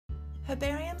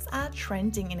Herbariums are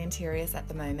trending in interiors at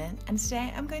the moment, and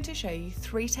today I'm going to show you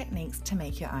 3 techniques to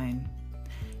make your own.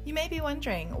 You may be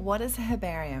wondering, what is a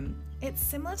herbarium? It's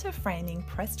similar to framing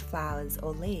pressed flowers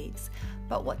or leaves,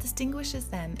 but what distinguishes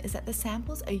them is that the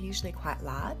samples are usually quite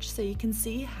large, so you can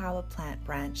see how a plant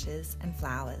branches and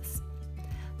flowers.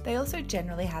 They also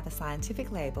generally have a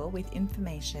scientific label with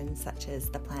information such as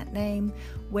the plant name,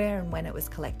 where and when it was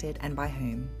collected, and by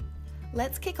whom.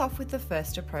 Let's kick off with the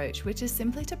first approach, which is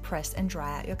simply to press and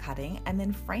dry out your cutting and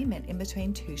then frame it in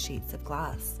between 2 sheets of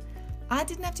glass. I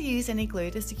didn't have to use any glue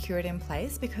to secure it in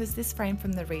place because this frame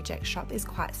from the reject shop is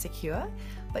quite secure,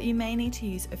 but you may need to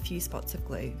use a few spots of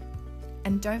glue.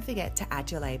 And don't forget to add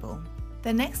your label.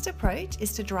 The next approach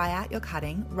is to dry out your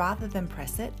cutting rather than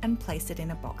press it and place it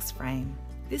in a box frame.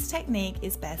 This technique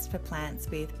is best for plants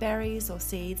with berries or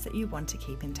seeds that you want to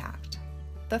keep intact.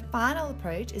 The final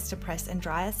approach is to press and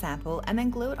dry a sample and then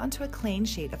glue it onto a clean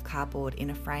sheet of cardboard in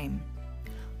a frame.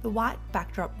 The white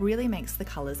backdrop really makes the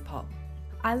colours pop.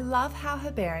 I love how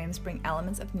herbariums bring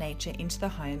elements of nature into the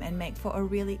home and make for a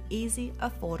really easy,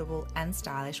 affordable and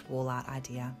stylish wall art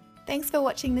idea. Thanks for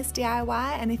watching this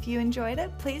DIY, and if you enjoyed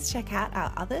it, please check out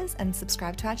our others and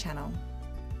subscribe to our channel.